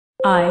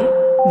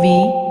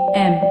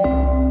IVM.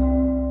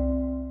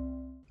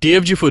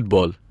 TFG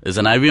Football is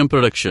an IVM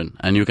production,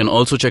 and you can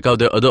also check out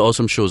their other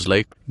awesome shows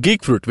like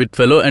Geek Fruit with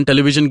fellow and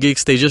television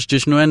geeks Tejas,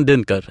 Jishnu and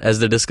Dinkar as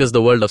they discuss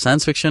the world of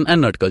science fiction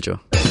and nerd culture.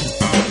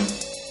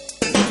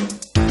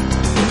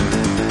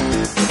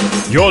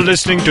 You're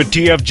listening to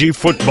TFG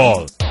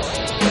Football.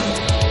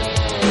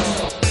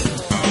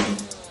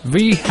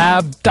 We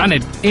have done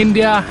it.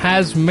 India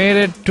has made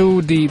it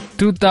to the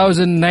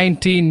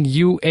 2019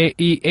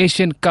 UAE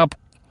Asian Cup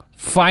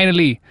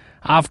finally.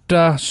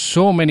 After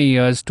so many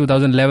years.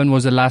 2011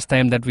 was the last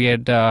time that we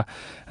had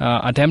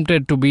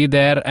attempted to be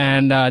there,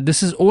 and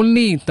this is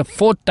only the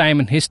fourth time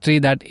in history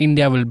that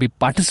India will be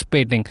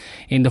participating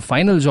in the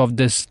finals of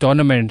this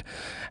tournament.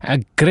 A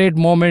great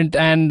moment,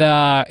 and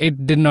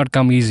it did not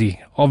come easy.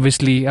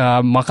 Obviously,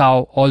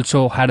 Macau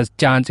also had a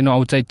chance,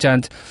 outside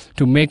chance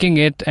to making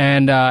it,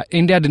 and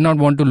India did not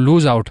want to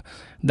lose out.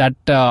 That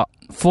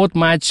fourth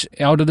match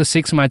out of the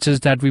 6 matches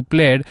that we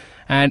played,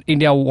 and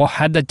India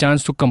had the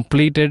chance to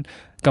complete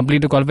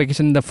the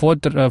qualification in the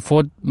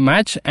fourth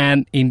match,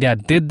 and India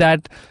did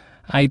that.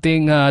 I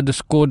think the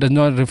score does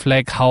not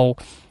reflect how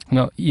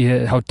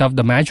tough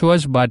the match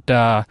was, but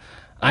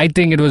I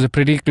think it was a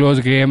pretty close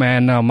game,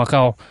 and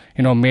Macau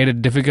made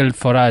it difficult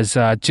for us.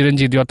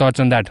 Chiranjit, your thoughts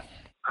on that?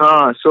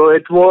 So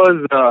it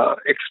was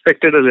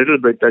expected a little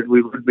bit that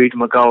we would beat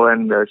Macau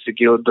and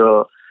secure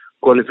the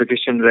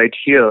qualification right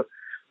here.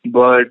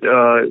 But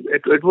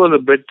it was a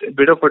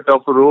bit of a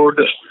tough road,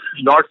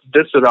 not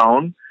this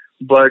round,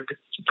 but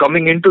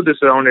coming into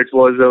this round, it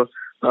was a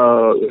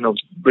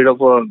bit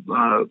of a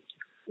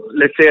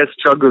let's say a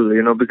struggle,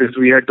 because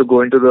we had to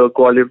go into the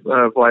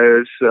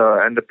qualifiers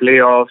and the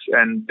playoffs,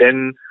 and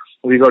then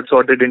we got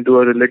sorted into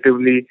a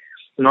relatively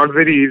not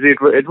very easy.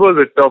 It was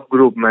a tough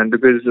group, man,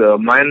 because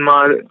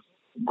Myanmar,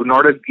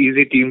 not an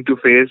easy team to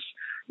face.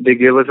 They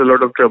gave us a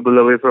lot of trouble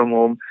away from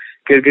home.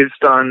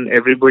 Kyrgyzstan,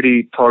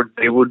 everybody thought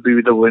they would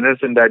be the winners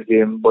in that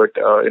game, but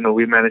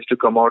we managed to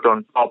come out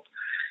on top.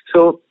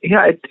 So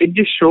yeah, it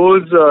just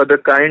shows the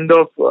kind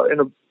of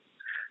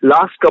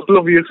last couple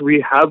of years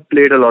we have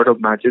played a lot of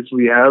matches.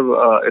 We have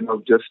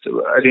just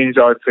arranged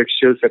our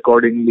fixtures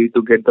accordingly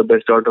to get the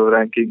best out of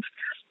rankings.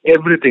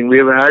 Everything we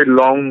have had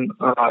long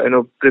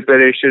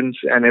preparations,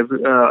 and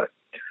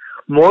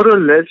more or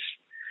less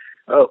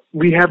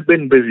we have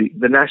been busy.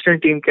 The national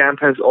team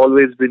camp has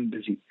always been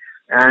busy,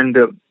 and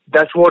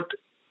that's what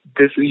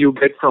you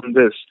get from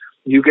this.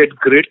 You get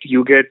grit,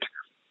 you get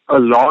a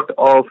lot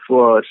of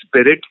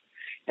spirit.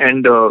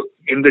 And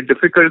in the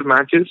difficult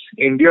matches,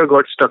 India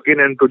got stuck in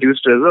and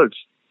produced results.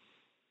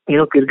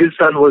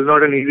 Kyrgyzstan was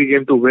not an easy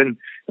game to win.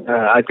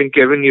 I think,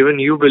 Kevin, even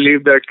you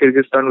believe that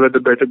Kyrgyzstan were the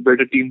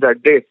better team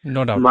that day.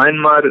 No doubt.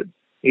 Myanmar,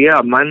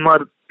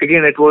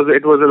 again, it was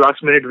a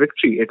last-minute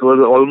victory. It was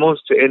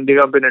almost ending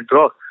up in a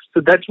draw.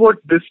 So that's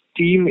what this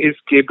team is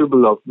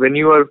capable of. When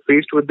you are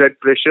faced with that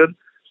pressure,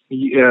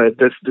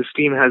 this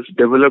team has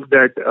developed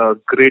that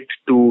grit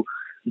to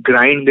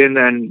grind in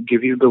and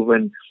give you the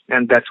win.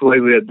 And that's why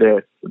we are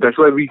there. That's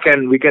why we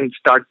can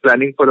start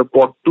planning for a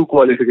pot 2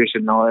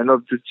 qualification now.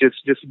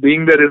 Just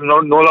being there is no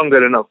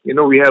longer enough.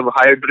 We have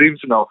higher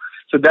dreams now.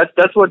 So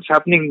that's what's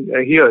happening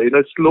here.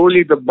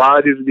 Slowly the bar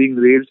is being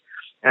raised,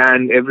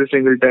 and every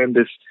single time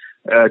this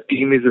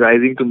team is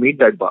rising to meet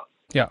that bar.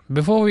 Yeah,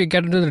 before we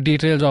get into the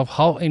details of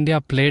how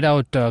India played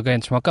out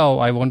against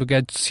Macau, I want to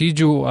get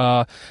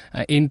Siju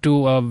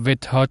into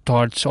with her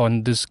thoughts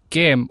on this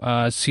game.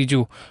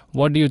 Siju,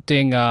 what do you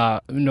think?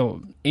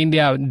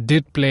 India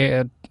did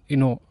play,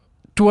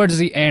 towards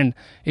the end.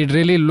 It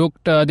really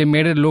looked, they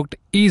made it look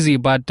easy,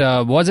 but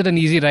was it an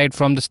easy ride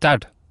from the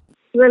start?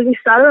 Well, we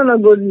started on a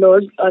good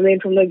note.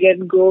 From the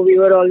get-go, we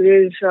were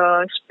always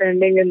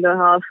spending in the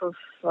half of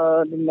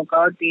the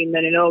Macau team,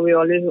 and we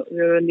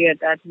were in the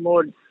attack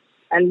mode.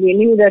 And we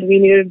knew that we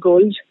needed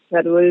goals.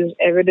 That was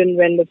evident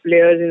when the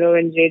players,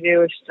 when JJ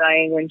was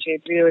trying, when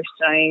Chetri was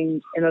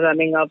trying,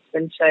 running up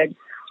inside.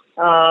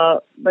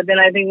 But then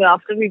I think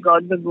after we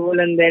got the goal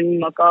and then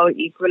Macau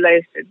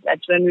equalized it,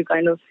 that's when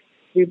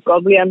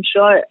I'm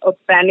sure, a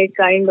panic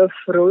kind of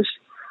rose.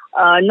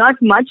 Not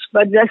much,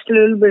 but just a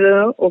little bit,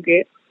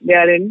 okay, they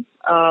are in.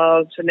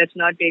 So let's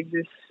not take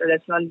this,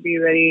 let's not be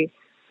very,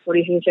 what do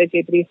you say,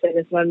 Chetri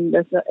said,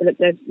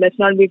 let's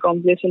not be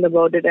complacent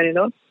about it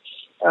and,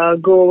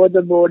 go over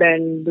the board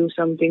and do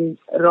something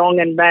wrong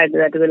and bad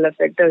that will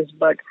affect us.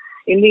 But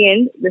in the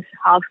end, this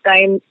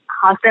halftime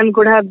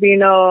could have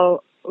been a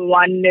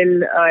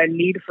 1-0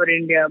 lead for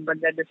India,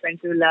 but that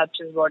defensive lapse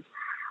is what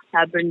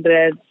happened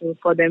there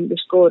for them to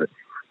score.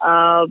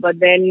 But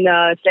then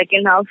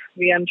second half,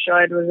 I'm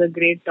sure it was a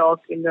great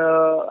talk in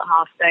the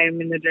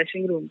halftime in the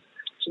dressing room.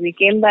 So we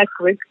came back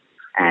quick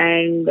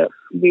and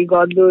we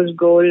got those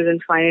goals,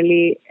 and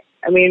finally,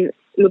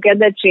 look at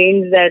the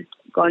change that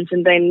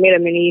Constantine made.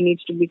 He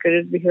needs to be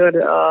credited here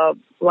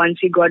once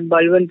he got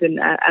Balwant in.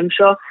 I'm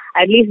sure,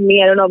 at least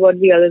me, I don't know about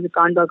the others, I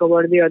can't talk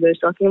about the others.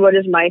 Talking about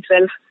just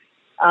myself,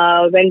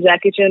 when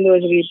Jackie Chan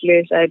was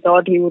replaced, I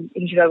thought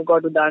he should have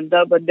got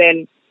Udanta, but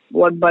then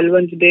what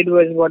Balwant did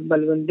was what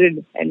Balwant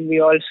did, and we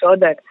all saw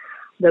that.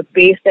 the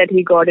pace that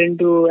he got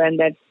into and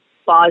that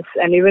pass,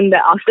 and even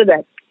after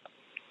that,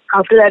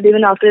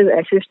 even after his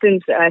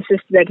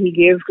assist that he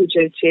gave to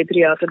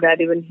Chetri, after that,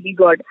 even he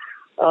got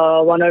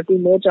one or two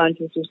more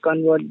chances to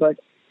convert. But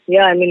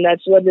yeah, I mean,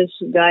 that's what this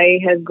guy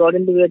has got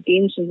into the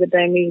team since the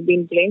time he's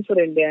been playing for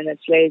India. And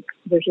it's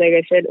just like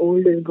I said,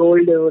 old is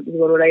gold, is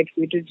what I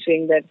tweeted,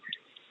 saying that,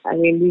 I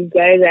mean, these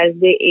guys, as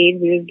they age,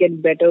 they just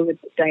get better with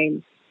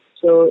time.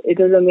 So it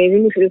was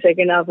amazing to see the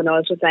second half, and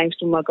also thanks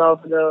to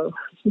Macau for the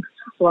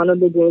one of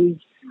the goals.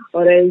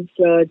 Or else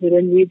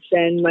Chiranjeev's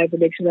and my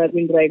prediction have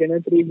been right,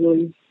 3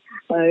 goals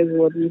is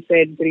what we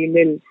said,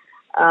 3-0.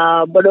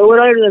 But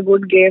overall, it was a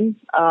good game.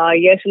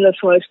 Yes, in the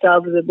first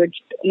half, it was a bit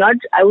not,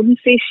 I wouldn't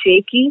say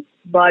shaky,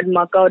 but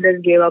Macau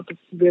did give a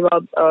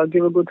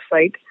good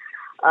fight.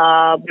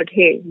 But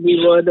hey,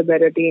 we were the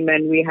better team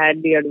and we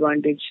had the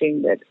advantage,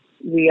 saying that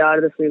we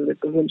are the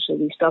favorite to win. So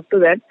we stuck to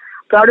that.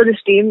 Proud of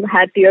this team.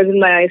 Had tears in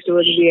my eyes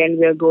towards the end.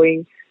 We are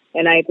going,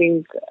 and I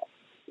think,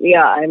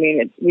 yeah, I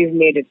mean, we've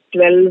made it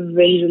 12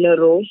 wins in a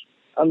row.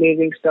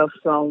 Amazing stuff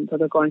for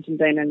the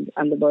Constantine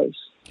and the boys.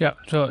 Yeah,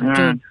 so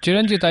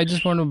Chiranjit, I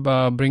just want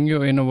to bring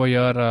you in over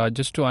here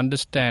just to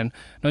understand.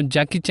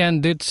 Jackie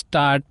Chan did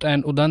start,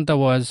 and Udanta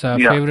was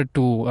favorite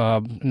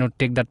to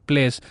take that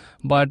place.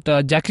 But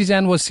Jackie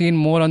Chan was seen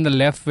more on the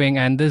left wing,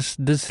 and this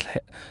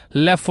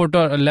left foot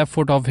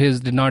of his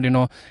did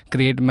not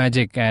create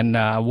magic. And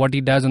what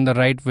he does on the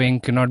right wing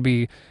cannot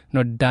be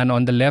done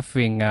on the left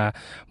wing.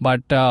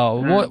 But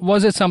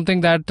was it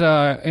something that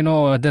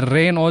the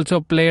rain also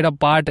played a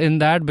part in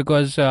that?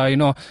 Because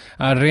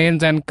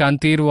Rains and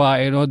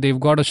Kantirwa, they've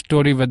got a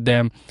story with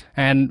them,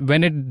 and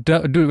when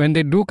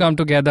they do come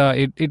together,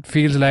 it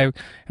feels like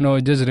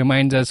it just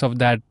reminds us of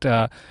that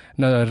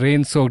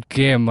rain-soaked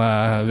game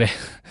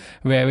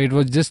where it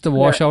was just a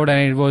washout,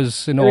 and it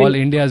was all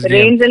India's game.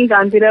 Rains and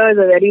Kantirwa is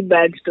a very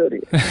bad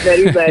story,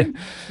 very bad.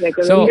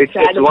 So it's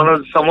one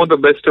of some of the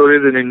best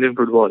stories in Indian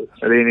football.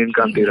 Rain in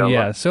Kantirwa.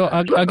 Yeah. So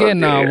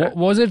again,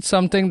 was it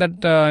something that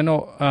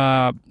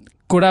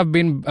could have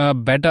been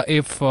better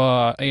if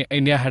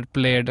India had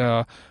played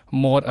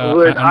more?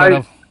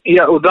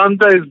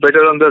 Udanta is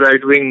better on the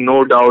right wing,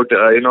 no doubt.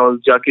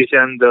 Jackie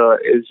Chan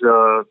is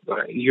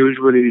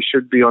usually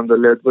should be on the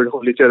left, but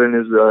Holicharan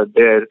is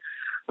there.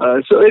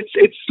 So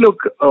it's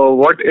look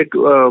what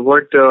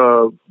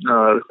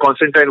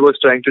Constantine was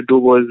trying to do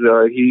was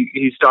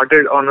he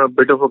started on a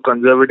bit of a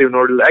conservative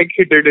note, like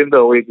he did in the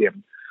away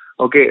game.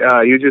 Okay,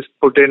 you just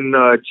put in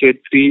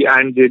Chetri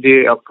and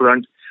JJ up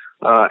front,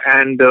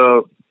 and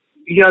the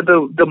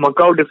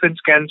Macau defense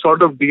can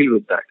sort of deal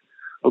with that.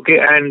 Okay,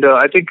 and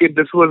I think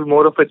this was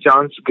more of a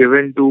chance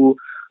given to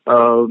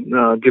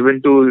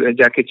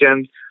Jackie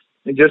Chan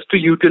just to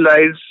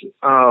utilize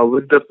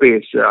with the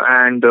pace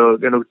and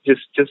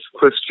just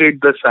frustrate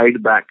the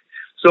side back.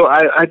 So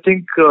I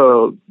think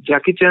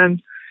Jackie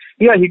Chan,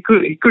 he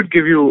could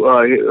give you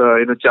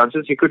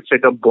chances. He could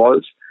set up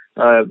balls.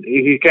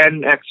 He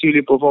can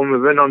actually perform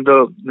even on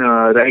the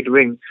right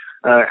wing,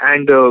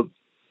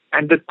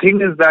 and the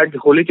thing is that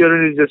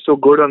Holicharan is just so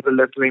good on the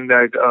left wing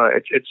that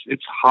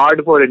it's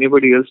hard for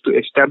anybody else to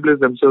establish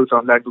themselves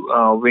on that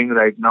wing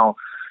right now.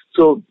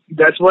 So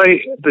that's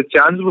why the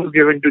chance was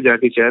given to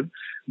Jackie Chan,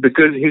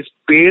 because his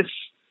pace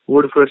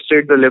would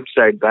frustrate the left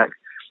side back.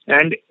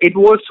 And it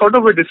was sort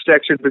of a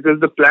distraction because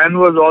the plan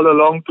was all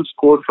along to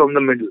score from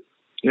the middle,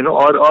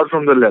 or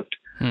from the left.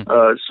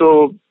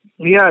 So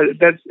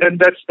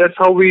that's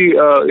how we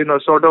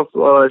sort of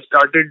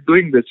started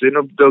doing this.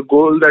 The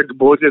goal that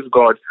Bhojas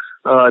got,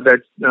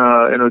 that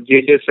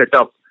JJ set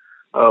up.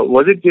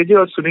 Was it JJ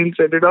or Sunil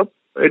set it up?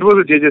 It was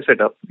a JJ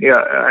setup.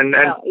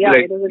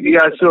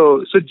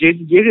 So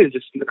JJ,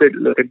 just look at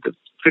the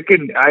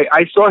freaking.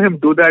 I saw him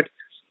do that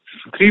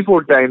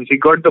 3-4 times. He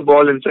got the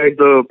ball inside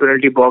the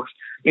penalty box.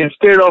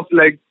 Instead of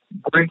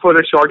going for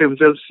a shot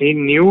himself, he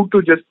knew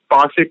to just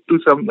pass it to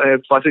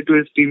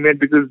his teammate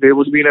because they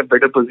would be in a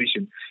better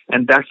position.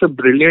 And that's a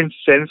brilliant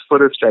sense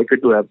for a striker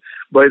to have.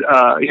 But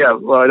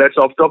that's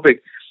off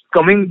topic.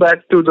 Coming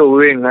back to the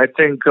wing, I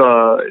think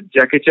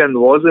Jackie Chan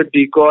was a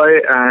decoy,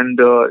 and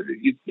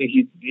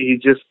he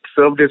just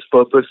served his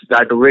purpose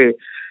that way.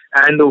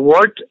 And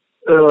what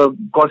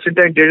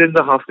Constantine did in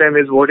the halftime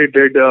is what he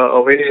did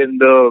away in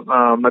the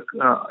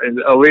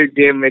away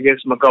game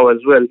against Macau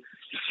as well.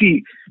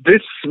 See,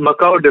 this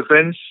Macau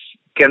defense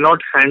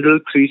cannot handle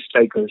 3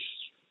 strikers.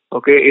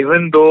 Okay,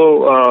 even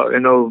though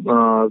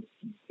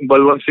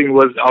Balwant Singh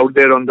was out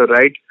there on the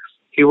right,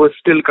 he was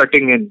still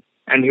cutting in.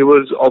 And he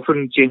was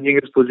often changing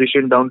his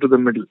position down to the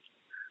middle.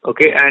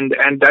 Okay, and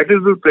that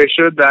is the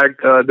pressure that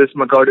this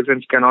Macau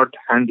defense cannot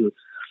handle.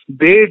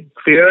 They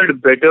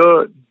fared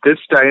better this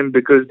time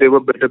because they were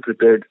better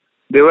prepared.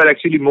 They were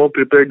actually more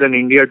prepared than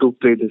India to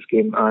play this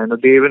game.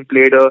 They even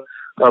played a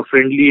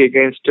friendly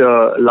against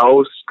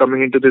Laos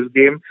coming into this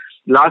game.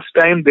 Last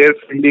time their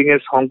friendly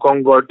against Hong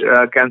Kong got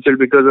cancelled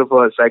because of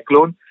a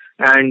cyclone.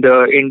 And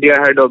India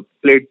had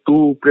played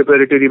 2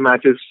 preparatory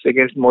matches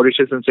against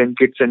Mauritius and St.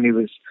 Kitts and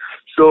Nevis.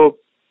 So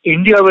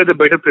India were the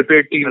better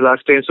prepared team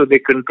last time, so they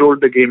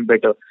controlled the game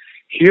better.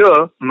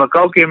 Here,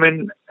 Macau came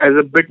in as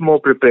a bit more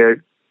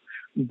prepared,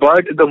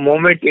 but the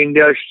moment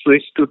India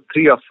switched to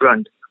three up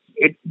front,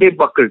 they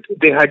buckled.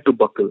 They had to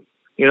buckle.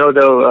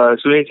 The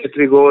Sunil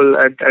Chhetri goal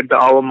at the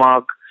hour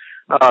mark.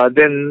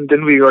 Then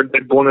we got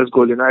that bonus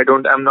goal.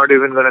 I'm not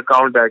even going to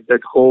count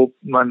that Hope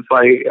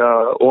Manfai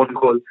own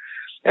goal,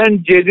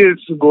 and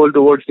JJ's goal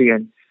towards the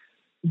end.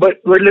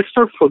 But let's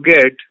not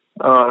forget,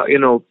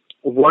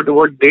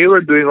 what they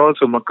were doing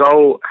also.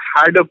 Macau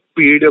had a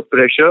period of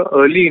pressure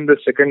early in the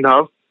second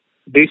half.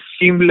 They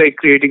seemed like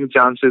creating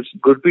chances.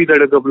 Gurpreet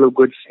had a couple of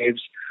good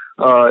saves.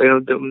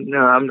 I'm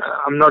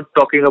not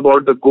talking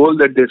about the goal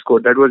that they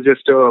scored. That was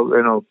just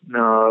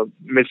a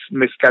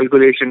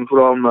miscalculation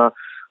from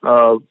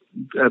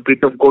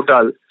Pritam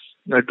Kotal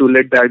to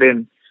let that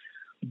in.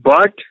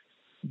 But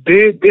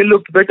they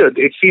looked better.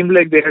 It seemed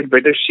like they had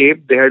better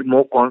shape. They had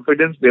more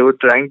confidence. They were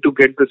trying to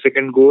get the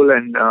second goal,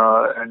 and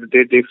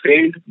they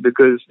failed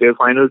because their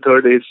final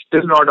third is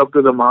still not up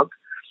to the mark.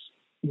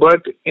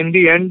 But in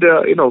the end,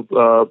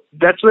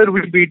 that's where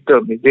we beat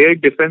them. Their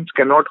defense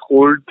cannot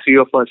hold three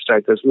of our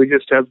strikers. We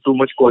just have too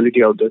much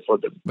quality out there for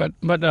them. But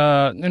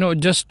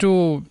just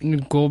to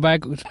go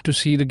back to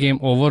see the game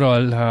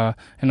overall,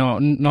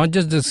 not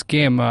just this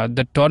game,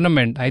 the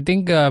tournament. I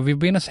think we've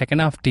been a second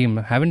half team,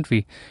 haven't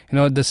we?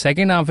 The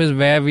second half is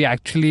where we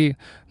actually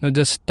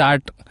just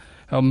start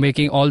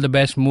making all the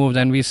best moves,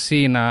 and we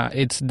see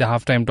it's the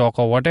halftime talk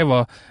or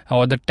whatever,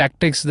 or the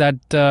tactics that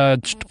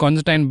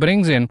Constantine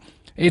brings in.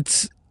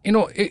 It's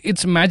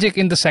magic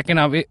in the second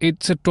half.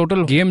 It's a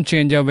total game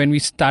changer when we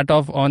start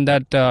off on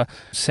that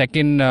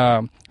second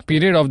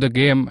period of the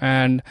game.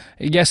 And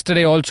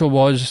yesterday also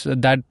was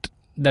that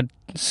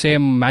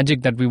same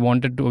magic that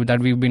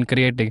we've been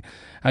creating.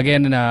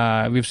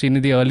 Again, we've seen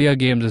in the earlier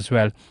games as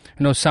well.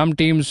 Some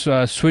teams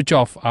switch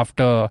off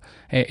after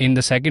in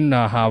the second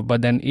half,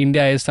 but then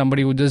India is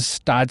somebody who just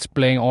starts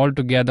playing all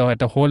together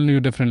at a whole new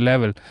different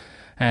level.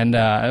 And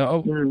there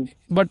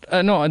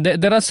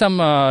are some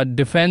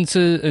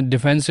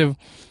defensive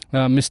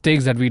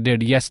mistakes that we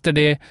did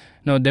yesterday.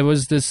 There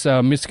was this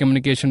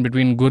miscommunication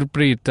between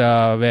Gurpreet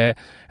where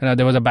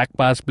there was a back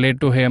pass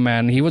played to him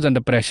and he was under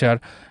pressure,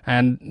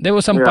 and there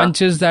were some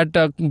punches that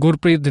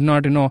Gurpreet did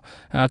not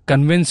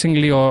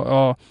convincingly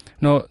or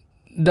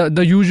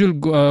the usual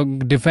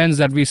defense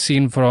that we've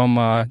seen from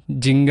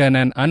Jingan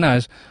and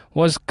Anas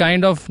was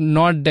kind of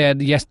not there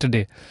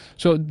yesterday.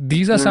 So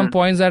these are some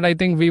points that I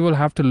think we will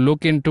have to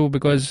look into,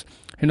 because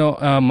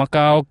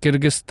Macau,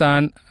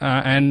 Kyrgyzstan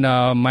and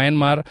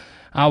Myanmar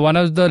are one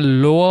of the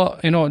lower,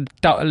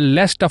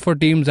 less tougher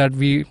teams that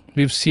we've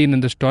seen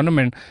in this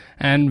tournament,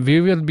 and we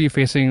will be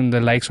facing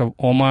the likes of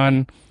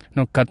Oman.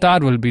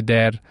 Qatar will be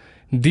there.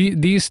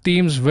 These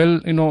teams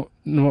will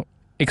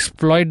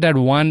exploit that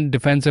one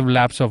defensive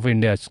lapse of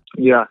India's.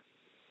 Yeah,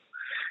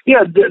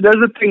 that's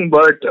the thing.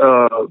 But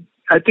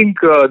I think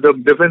the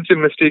defensive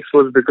mistakes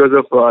was because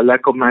of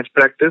lack of match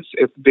practice.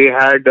 If they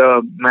had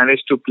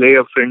managed to play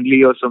a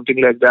friendly or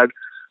something like that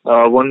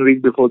 1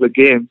 week before the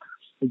game,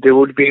 they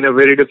would be in a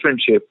very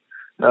different shape.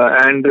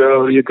 And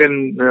you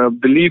can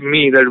believe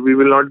me that we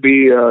will not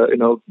be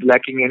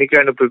lacking any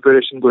kind of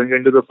preparation going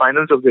into the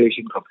finals of the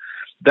Asian Cup.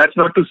 That's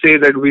not to say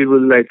that we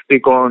will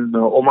take on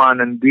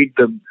Oman and beat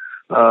them.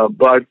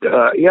 But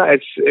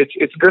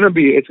it's gonna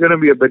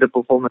be a better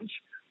performance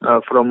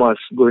from us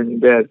going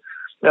there.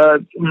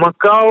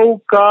 Macau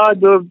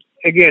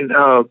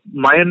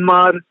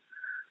Myanmar,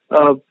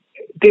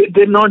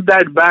 they're not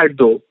that bad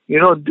though.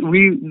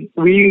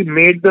 We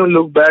made them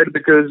look bad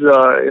because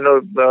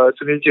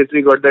Sunil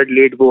Chhetri got that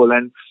late goal,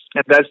 and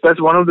that's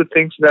one of the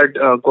things that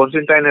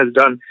Constantine has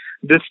done.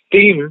 This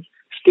team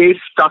stays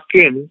stuck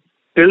in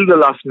till the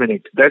last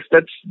minute.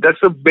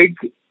 That's a big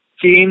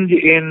change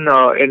in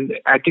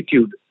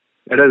attitude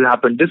that has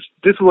happened.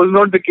 This was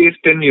not the case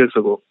 10 years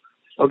ago.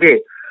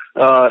 Okay.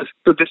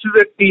 So this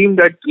is a team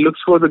that looks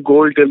for the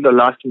goal till the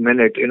last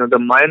minute. The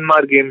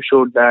Myanmar game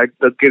showed that.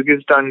 The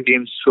Kyrgyzstan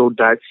game showed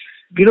that.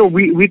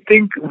 We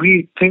think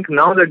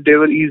now that they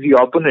were easy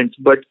opponents,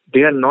 but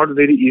they are not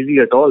very easy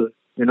at all.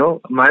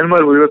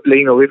 Myanmar, we were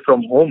playing away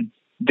from home.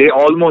 They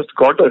almost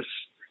got us.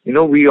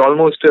 We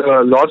almost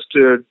lost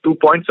 2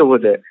 points over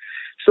there.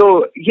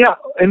 So yeah,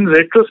 in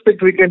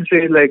retrospect, we can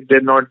say they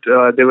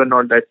were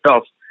not that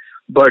tough.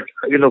 But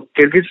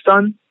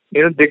Kyrgyzstan,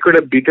 they could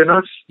have beaten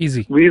us.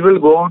 Easy. We will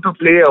go on to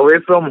play away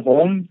from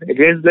home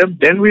against them.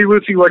 Then we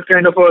will see what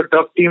kind of a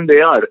tough team they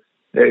are.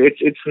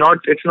 It's not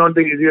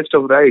the easiest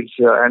of rides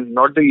and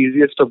not the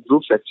easiest of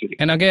groups actually.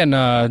 And again,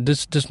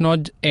 this does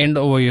not end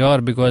over here,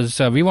 because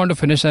we want to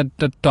finish at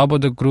the top of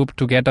the group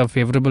to get a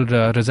favorable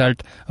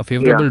result, a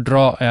favorable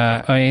draw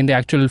in the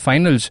actual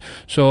finals.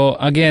 So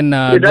again,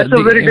 that's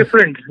a very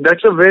different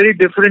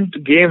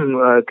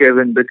game,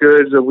 Kevin,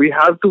 because we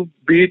have to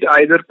beat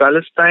either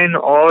Palestine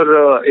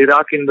or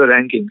Iraq in the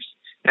rankings.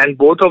 And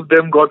both of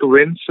them got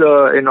wins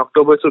in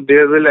October, so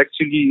they will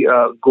actually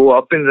go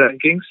up in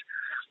rankings.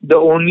 The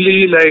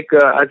only,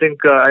 I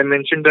think I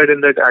mentioned that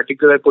in that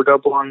article I put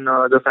up on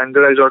the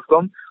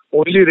fangarage.com,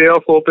 only ray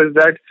of hope is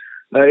that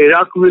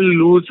Iraq will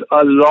lose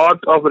a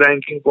lot of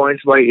ranking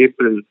points by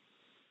April.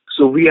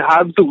 So we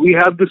have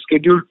to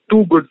schedule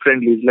 2 good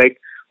friendlies. Like,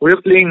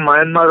 we're playing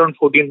Myanmar on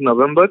 14th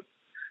November.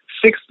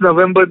 6th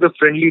November, the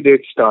friendly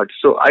date starts.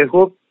 So I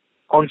hope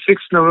on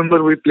 6th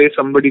November we play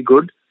somebody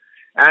good.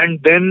 And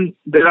then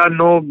there are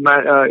no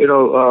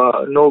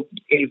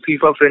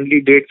FIFA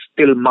friendly dates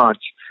till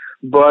March.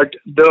 But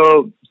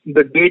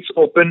the dates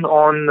open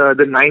on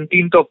the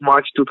 19th of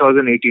March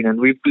 2018, and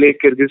we play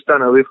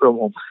Kyrgyzstan away from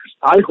home.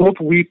 I hope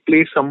we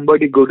play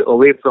somebody good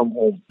away from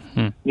home.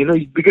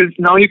 Because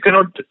now you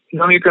cannot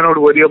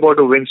worry about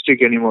a win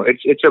streak anymore.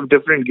 It's a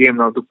different game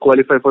now to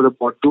qualify for the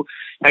pot 2,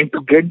 and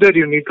to get there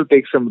you need to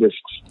take some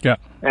risks. Yeah.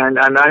 And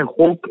I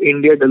hope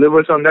India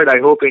delivers on that. I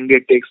hope India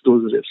takes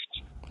those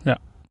risks. Yeah.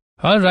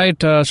 All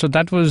right. So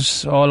that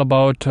was all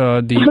about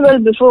the.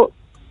 Well,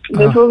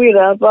 before we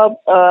wrap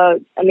up,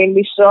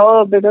 we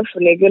saw a bit of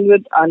niggle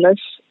with Anas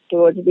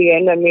towards the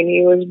end.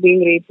 He was being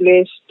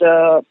replaced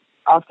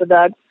after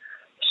that.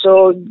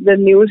 So the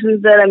news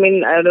is that, I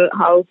don't know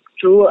how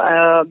true,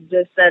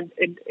 just that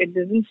it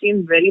doesn't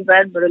seem very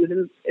bad, but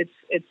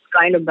it's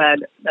kind of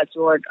bad. That's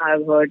what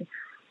I've heard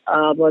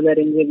about that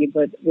injury.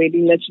 But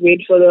let's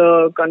wait for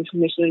the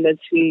confirmation.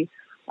 Let's see.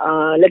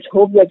 Let's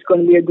hope that's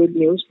going to be a good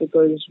news,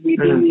 because we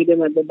do need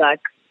him at the back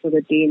for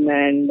the team,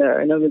 and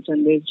with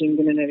Sandesh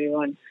Jingan and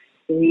everyone.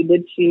 So he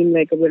did seem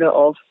like a bit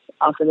off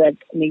after that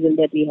niggle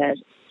that he had.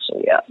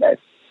 So yeah,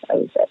 that's how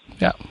it said.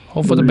 Yeah,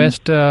 hope for the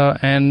best.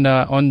 And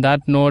on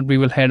that note, we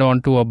will head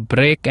on to a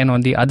break, and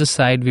on the other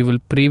side, we will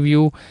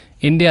preview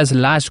India's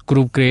last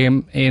group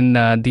game in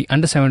the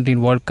Under-17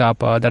 World Cup.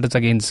 That is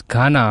against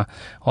Ghana.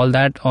 All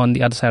that on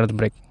the other side of the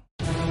break.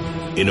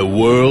 In a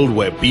world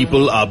where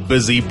people are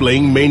busy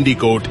playing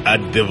Mendicott at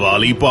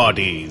Diwali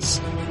parties,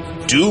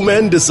 2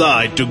 men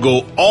decide to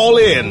go all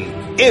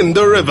in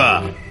the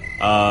river.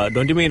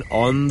 Don't you mean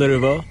on the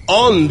river?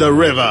 On the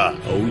river.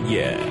 Oh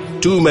yeah.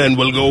 2 men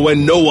will go where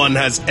no one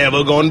has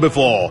ever gone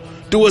before,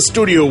 to a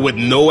studio with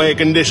no air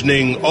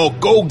conditioning or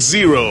Coke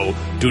Zero,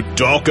 to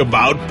talk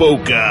about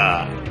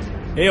poker.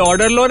 Hey,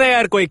 order lo na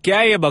yaar, koi kya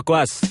hai ye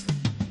bakwas?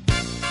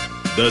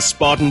 The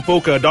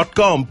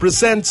SpartanPoker.com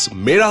presents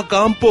Mera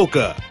Kaam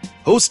Poker,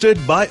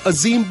 hosted by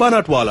Azim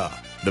Banatwala.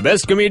 The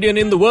best comedian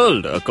in the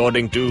world,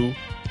 according to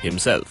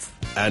himself.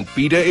 And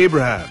Peter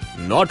Abraham.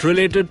 Not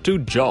related to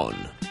John.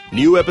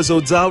 New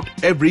episodes out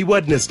every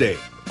Wednesday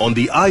on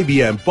the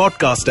IBM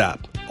podcast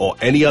app or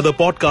any other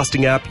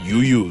podcasting app you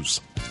use.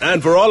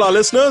 And for all our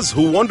listeners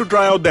who want to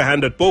try out their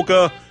hand at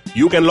poker,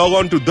 you can log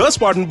on to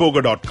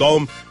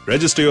thespartanpoker.com,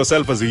 register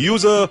yourself as a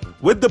user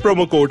with the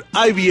promo code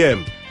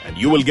IBM, and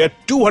you will get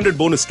 200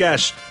 bonus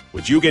cash,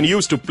 which you can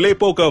use to play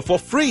poker for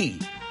free.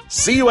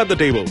 See you at the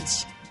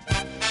tables.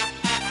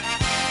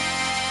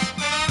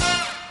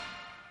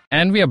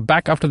 And we are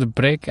back after the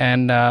break,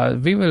 and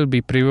we will be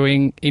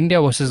previewing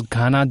India versus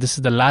Ghana. This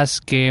is the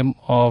last game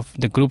of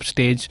the group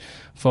stage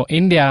for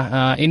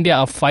India. India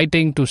are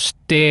fighting to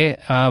stay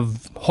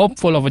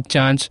hopeful of a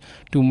chance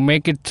to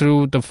make it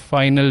through the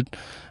final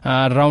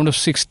round of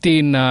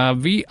 16.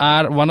 We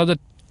are one of the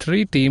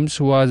 3 teams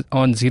who are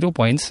on 0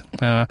 points.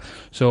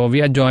 So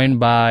we are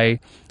joined by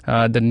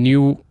the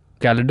New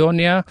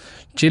Caledonia.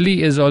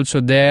 Chile is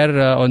also there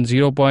on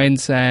 0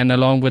 points, and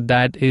along with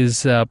that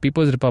is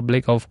People's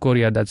Republic of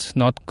Korea, that's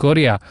North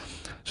Korea.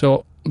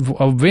 So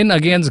a win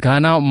against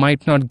Ghana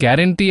might not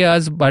guarantee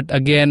us, but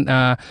again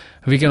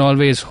we can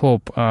always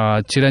hope.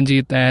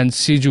 Chiranjit and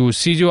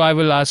Siju, I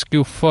will ask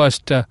you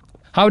first.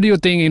 How do you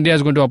think India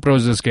is going to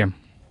approach this game?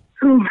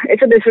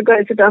 It's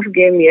a tough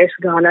game. Yes,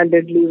 Ghana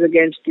did lose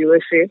against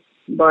USA,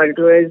 but it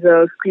was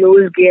a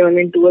close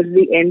game. Towards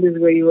the end is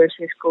where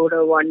USA scored a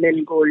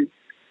 1-0 goal.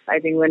 I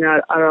think when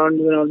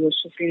around almost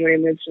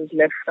 15-20 minutes was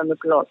left on the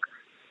clock.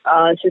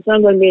 So it's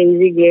not going to be an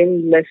easy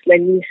game. Like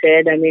we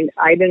said,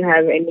 I didn't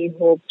have any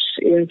hopes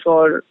even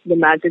for the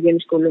match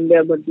against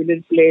Colombia, but we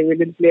did play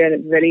a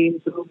very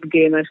improved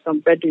game as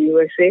compared to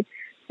USA.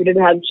 We did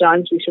have a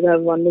chance. We should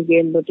have won the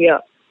game, but yeah,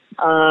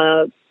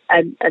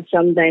 at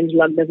some times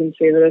luck doesn't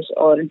favor us,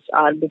 or it's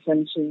our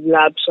defensive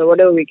lapse, or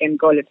whatever we can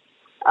call it.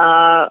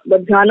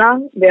 But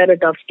Ghana, they are a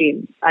tough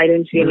team. I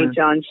don't see any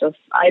chance of.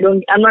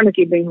 I'm not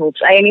keeping hopes.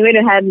 I anyway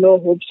had no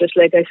hopes. Just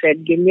like I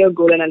said, give me a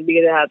goal and I'll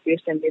be the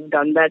happiest, and they've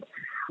done that.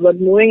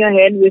 But moving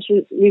ahead,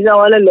 these are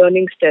all a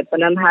learning step,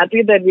 and I'm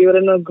happy that we were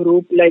in a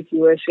group like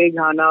USA,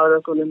 Ghana,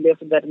 or Colombia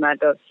for that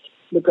matter,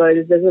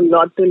 because there's a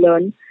lot to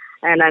learn,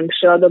 and I'm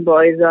sure the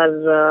boys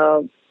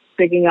are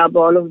picking up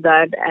all of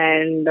that,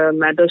 and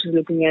Matos is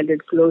looking at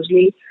it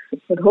closely.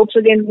 But hopes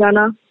against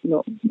Ghana?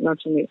 No, not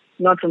for me.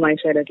 Not from my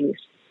side, at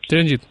least.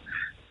 Chiranjit.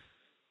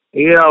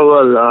 Yeah,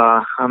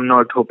 well, I'm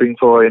not hoping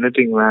for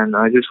anything, man.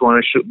 I just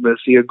want to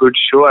see a good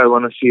show. I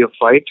want to see a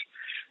fight,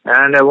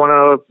 and I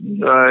want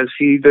to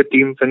see the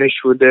team finish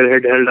with their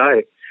head held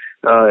high.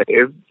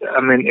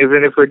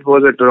 Even if it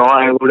was a draw,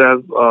 I would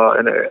have.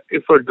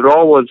 If a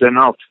draw was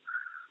enough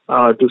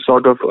to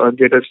sort of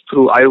get us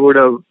through, I would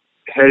have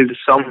held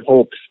some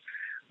hopes.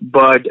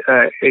 But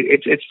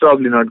it's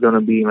probably not going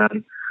to be,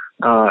 man.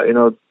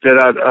 There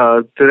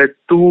are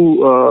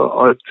 2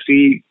 or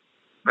 3.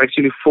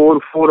 Actually,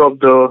 four of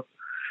the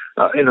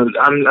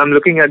I'm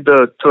looking at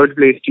the third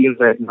place teams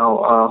right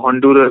now.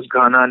 Honduras,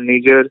 Ghana,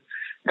 Niger,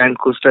 and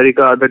Costa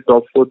Rica are the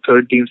top 4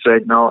 third teams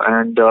right now,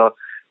 and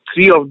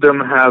 3 of them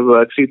have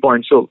 3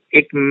 points. So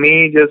it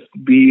may just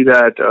be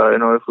that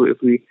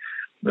if we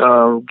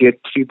get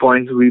 3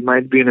 points, we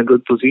might be in a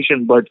good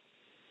position. But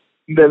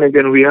then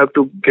again, we have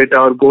to get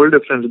our goal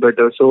difference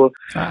better. So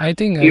I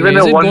think even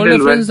is a it 1-0 goal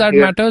difference win, that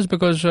matters?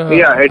 Because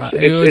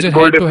it's it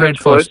goal head to difference head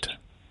first.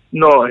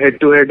 No,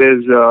 head-to-head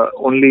is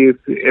only if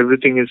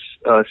everything is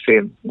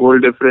same. Goal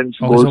difference,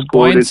 Okay, goals so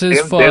scored points is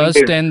same.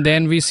 first, and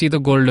then we see the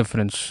goal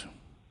difference.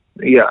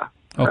 Yeah.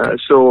 Okay.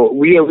 So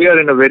we are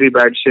in a very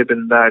bad shape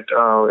in that.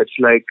 It's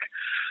like,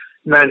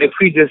 man, if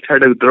we just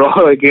had a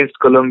draw against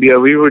Colombia,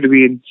 we would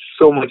be in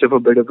so much of a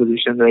better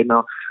position right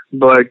now.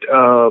 But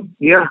I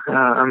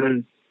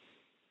mean,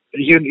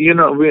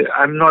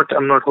 I'm not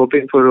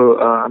hoping for.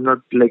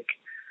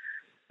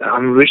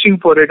 I'm wishing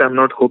for it. I'm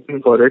not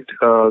hoping for it.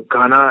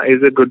 Ghana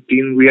is a good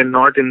team. We are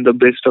not in the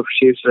best of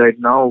shapes right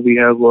now. We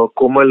have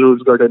Komal,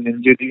 who's got an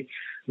injury,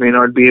 may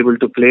not be able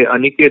to play.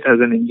 Aniket has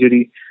an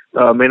injury,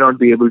 may not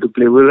be able to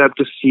play. We'll have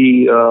to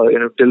see,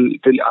 till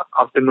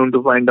afternoon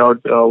to find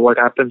out what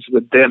happens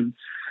with them.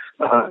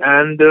 I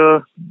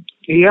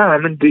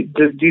mean,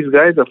 these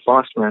guys are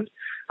fast, man.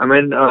 I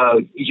mean,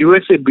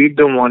 USA beat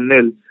them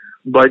 1-0.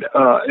 But,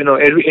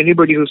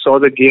 anybody who saw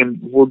the game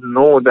would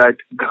know that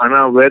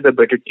Ghana were the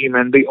better team,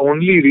 and the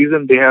only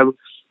reason they have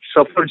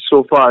suffered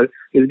so far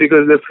is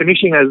because the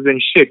finishing has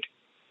been shit.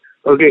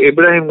 Okay,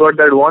 Ibrahim got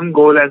that 1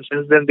 goal, and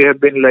since then they have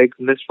been like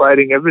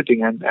misfiring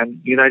everything, and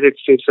United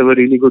States have a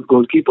really good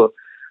goalkeeper.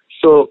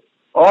 So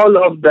all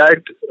of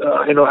that,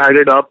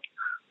 added up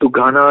to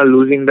Ghana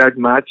losing that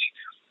match.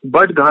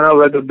 But Ghana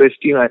were the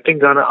best team. I think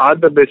Ghana are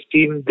the best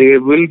team. They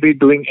will be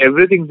doing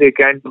everything they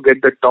can to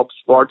get the top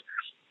spot.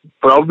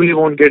 Probably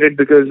won't get it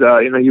because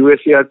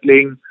USA are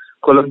playing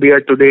Colombia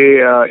today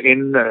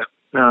in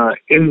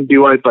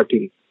DY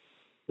Patil,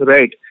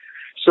 right?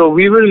 So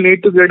we will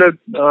need to get a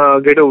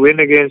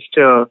win against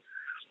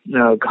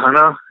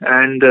Ghana,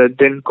 and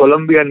then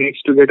Colombia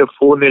needs to get a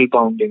 4-0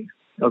 pounding.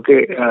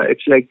 Okay,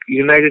 it's like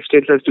United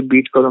States has to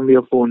beat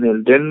Colombia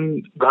 4-0.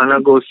 Then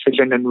Ghana goes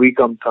second, and we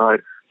come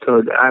third.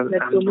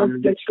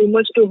 That's too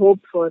much to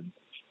hope for.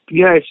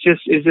 Yeah, it's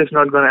just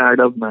not gonna add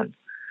up, man.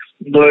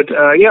 But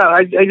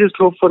I just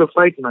hope for a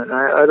fight, man.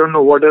 I don't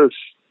know what else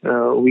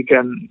we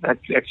can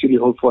actually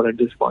hope for at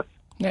this point.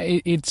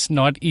 It's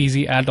not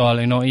easy at all,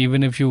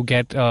 even if you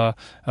get a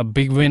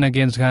big win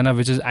against Ghana,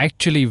 which is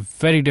actually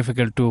very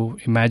difficult to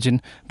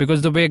imagine,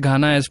 because the way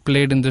Ghana has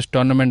played in this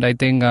tournament, I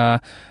think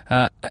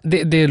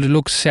they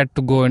look set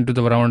to go into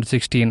the round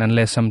 16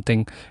 unless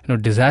something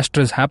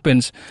disastrous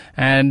happens.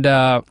 And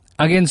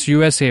against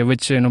USA,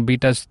 which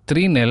beat us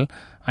 3-0,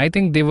 I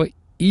think they were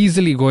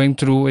easily going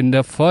through in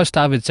the first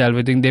half itself.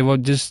 I think they were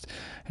just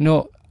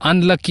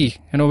unlucky.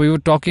 We were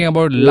talking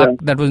about luck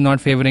that was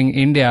not favoring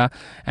India,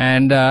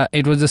 and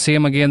it was the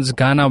same against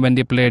Ghana when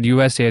they played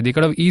USA. They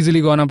could have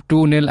easily gone up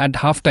 2-0 at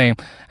halftime,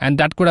 and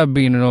that could have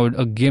been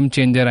a game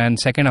changer. And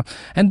second half,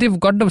 and they've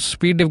got the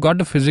speed, they've got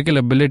the physical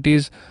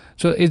abilities,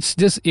 so it's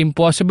just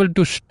impossible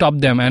to stop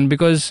them. And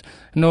because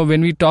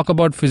when we talk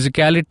about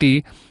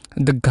physicality,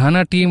 the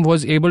Ghana team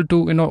was able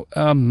to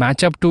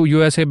match up to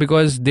USA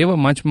because they were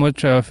much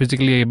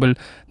physically able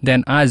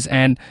than us.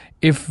 And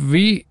if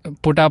we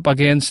put up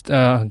against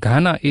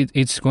Ghana,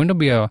 it's going to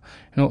be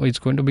it's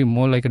going to be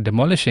more like a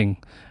demolishing.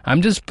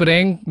 I'm just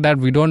praying that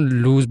we don't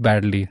lose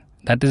badly.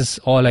 That is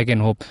all I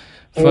can hope.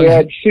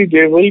 See,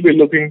 they will be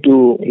looking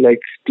to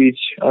teach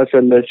us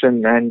a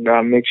lesson and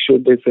make sure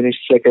they finish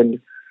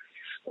second.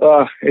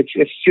 It's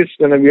just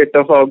going to be a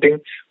tough outing.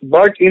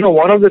 But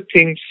one of the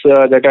things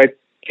that I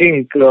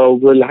think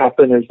will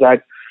happen is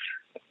that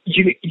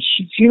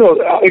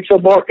it's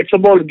about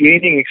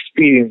gaining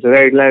experience,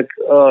 right?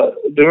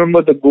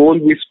 Remember the goal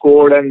we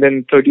scored, and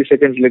then 30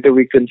 seconds later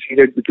we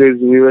conceded because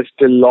we were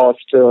still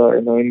lost,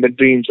 in the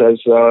dreams, as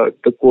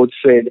the coach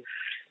said.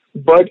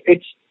 But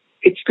it's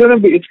gonna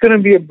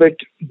be a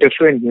bit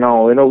different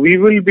now. We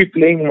will be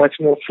playing much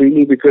more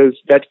freely because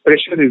that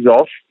pressure is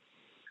off.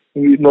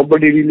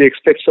 Nobody really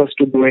expects us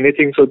to do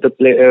anything, so the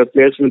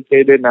players will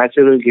play their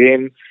natural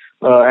game.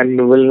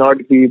 And will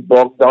not be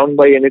bogged down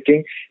by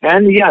anything.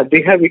 And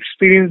they have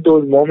experienced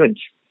those moments.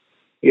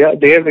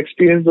 They have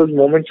experienced those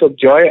moments of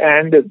joy,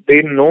 and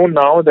they know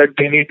now that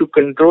they need to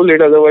control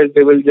it, otherwise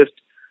they will just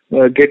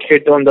get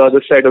hit on the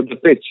other side of the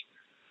pitch.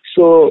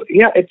 So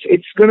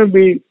it's going to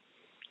be,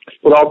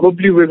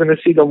 probably we're going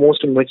to see the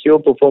most mature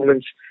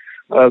performance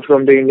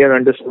from the Indian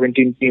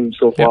under-17 team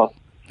so far.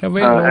 And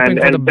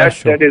that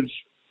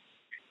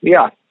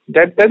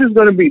is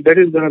going to be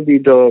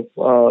the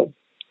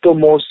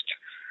most,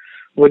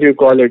 what do you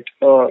call it?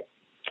 I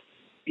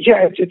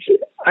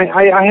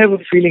have a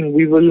feeling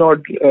we will not,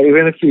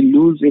 even if we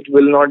lose, it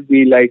will not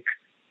be like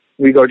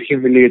we got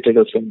humiliated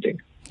or something.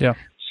 Yeah.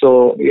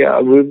 So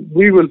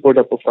we will put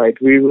up a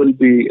fight. We will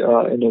be,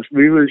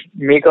 we will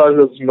make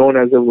ourselves known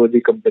as a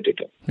worthy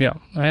competitor. Yeah,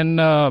 and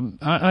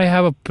I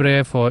have a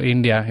prayer for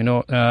India.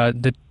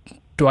 The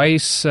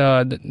twice,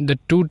 the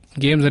two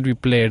games that we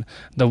played,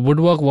 the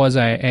woodwork was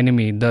our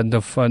enemy,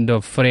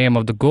 the frame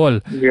of the goal.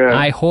 Yeah.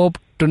 I hope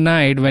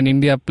tonight when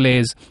India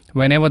plays,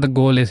 whenever the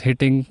goal is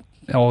hitting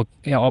or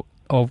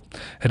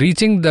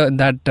reaching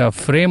that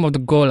frame of the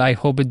goal, I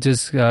hope it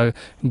just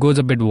goes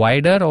a bit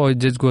wider or it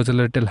just goes a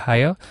little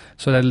higher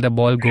so that the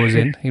ball goes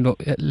in.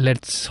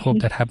 Let's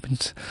hope that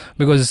happens,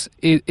 because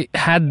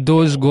had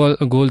those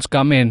goals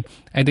come in,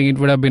 I think it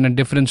would have been a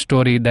different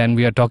story than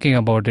we are talking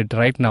about it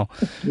right now.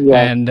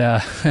 Yeah. And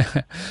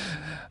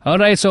all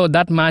right, so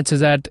that match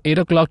is at 8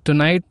 o'clock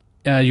tonight.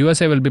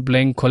 USA will be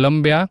playing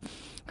Colombia.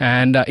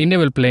 And India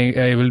will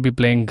be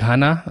playing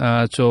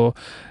Ghana. So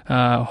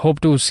hope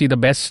to see the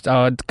best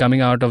coming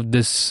out of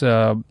this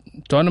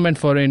tournament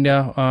for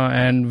India.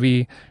 And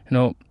we,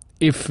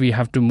 if we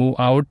have to move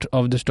out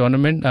of this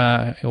tournament,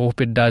 I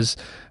hope it does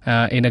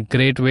in a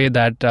great way,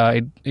 that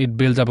it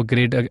builds up a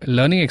great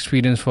learning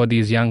experience for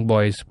these young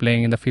boys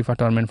playing in the FIFA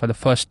tournament for the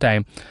first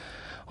time.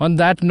 On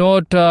that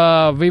note,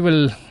 we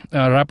will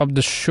wrap up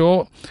the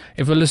show.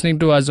 If you're listening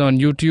to us on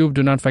YouTube,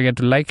 do not forget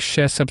to like,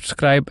 share,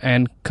 subscribe,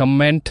 and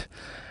comment.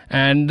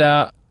 And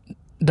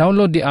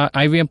download the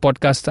IVM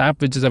Podcast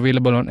app, which is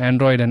available on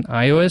Android and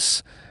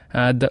iOS.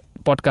 The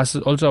podcast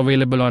is also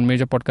available on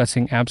major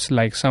podcasting apps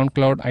like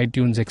SoundCloud,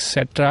 iTunes,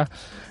 etc.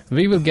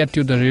 We will get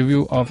you the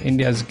review of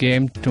India's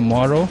game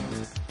tomorrow.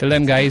 Till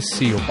then, guys,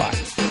 see you. Bye.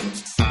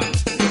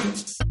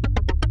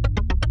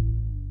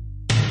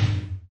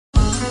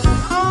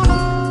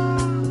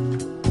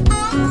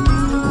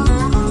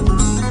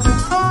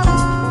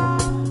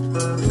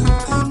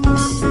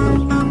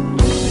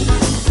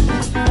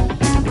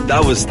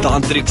 That was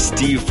Tantrik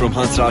Steve from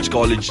Hansraj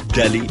College,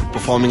 Delhi,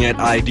 performing at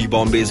IIT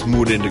Bombay's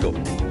Mood Indigo.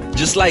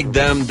 Just like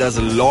them, there's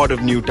a lot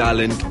of new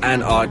talent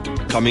and art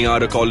coming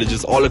out of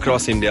colleges all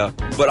across India,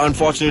 but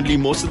unfortunately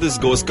most of this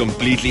goes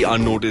completely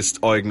unnoticed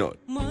or ignored.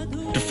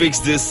 To fix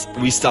this,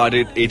 we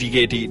started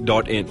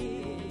atkt.in.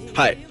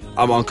 Hi,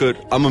 I'm Ankur,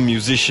 I'm a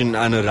musician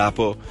and a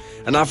rapper,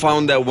 and I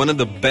found that one of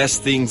the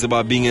best things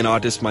about being an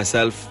artist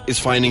myself is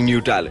finding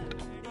new talent.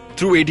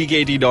 Through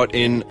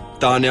atkt.in,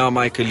 Tanya,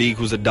 my colleague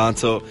who's a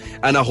dancer,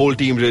 and our whole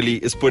team really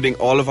is putting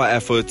all of our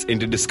efforts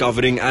into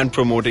discovering and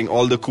promoting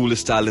all the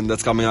coolest talent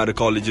that's coming out of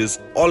colleges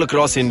all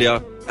across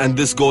India. And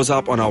this goes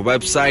up on our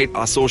website,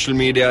 our social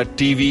media,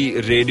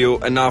 TV, radio,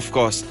 and now, of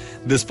course,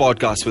 this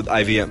podcast with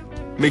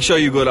IVM. Make sure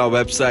you go to our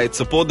website,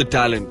 support the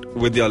talent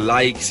with your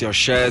likes, your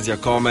shares, your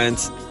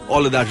comments.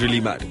 All of that really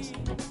matters.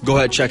 Go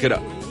ahead, check it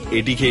out.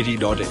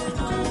 atkt.in.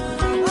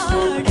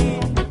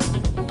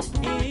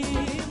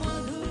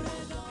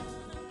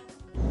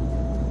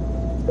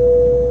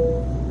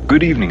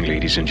 Good evening,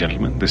 ladies and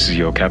gentlemen. This is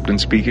your captain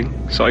speaking.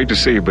 Sorry to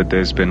say, but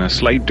there's been a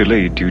slight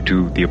delay due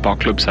to the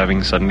apocalypse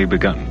having suddenly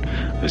begun.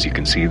 As you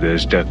can see,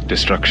 there's death,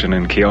 destruction,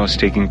 and chaos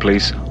taking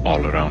place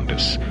all around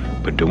us.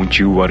 But don't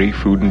you worry,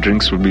 food and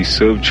drinks will be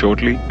served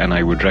shortly, and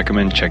I would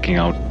recommend checking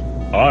out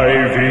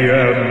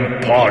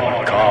IVM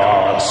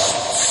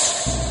Podcasts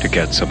to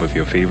get some of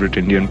your favorite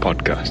Indian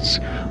podcasts.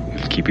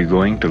 We'll keep you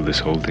going till this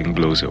whole thing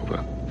blows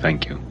over.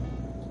 Thank you.